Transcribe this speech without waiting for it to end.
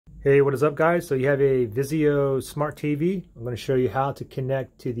Hey, what is up guys? So you have a Vizio Smart TV. I'm going to show you how to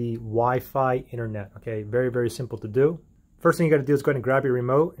connect to the Wi-Fi internet. Okay, very simple to do. First thing you got to do is go ahead and grab your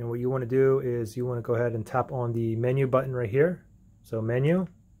remote, and what you want to do is you want to go ahead and tap on the menu button right here. So menu.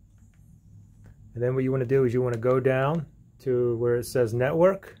 And then what you want to do is you want to go down to where it says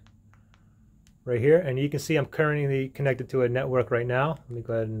network right here, and you can see I'm currently connected to a network right now. Let me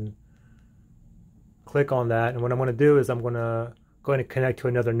go ahead and click on that, and what I'm going to do is I'm going to connect to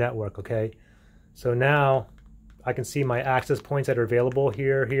another network. Okay, so now I can see my access points that are available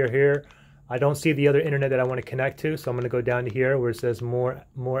here. I don't see the other internet that I want to connect to, so I'm going to go down to here where it says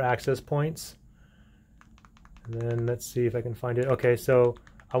more access points, and then let's see if I can find it. Okay, so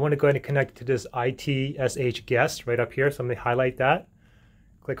I want to go ahead and connect to this ITSH guest right up here, so I'm going to highlight that,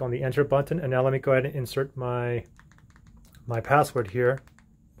 click on the enter button, and now let me go ahead and insert my password here.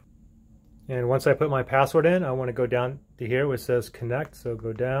 And once I put my password in, I want to go down to here where it says connect. So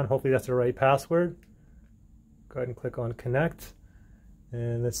go down. Hopefully that's the right password. Go ahead and click on connect.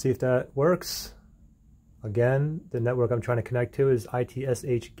 And let's see if that works. Again, the network I'm trying to connect to is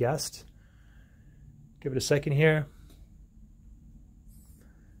ITSH guest. Give it a second here.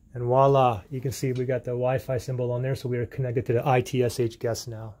 And voila, you can see we got the Wi-Fi symbol on there. So we are connected to the ITSH guest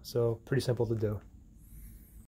now. So pretty simple to do.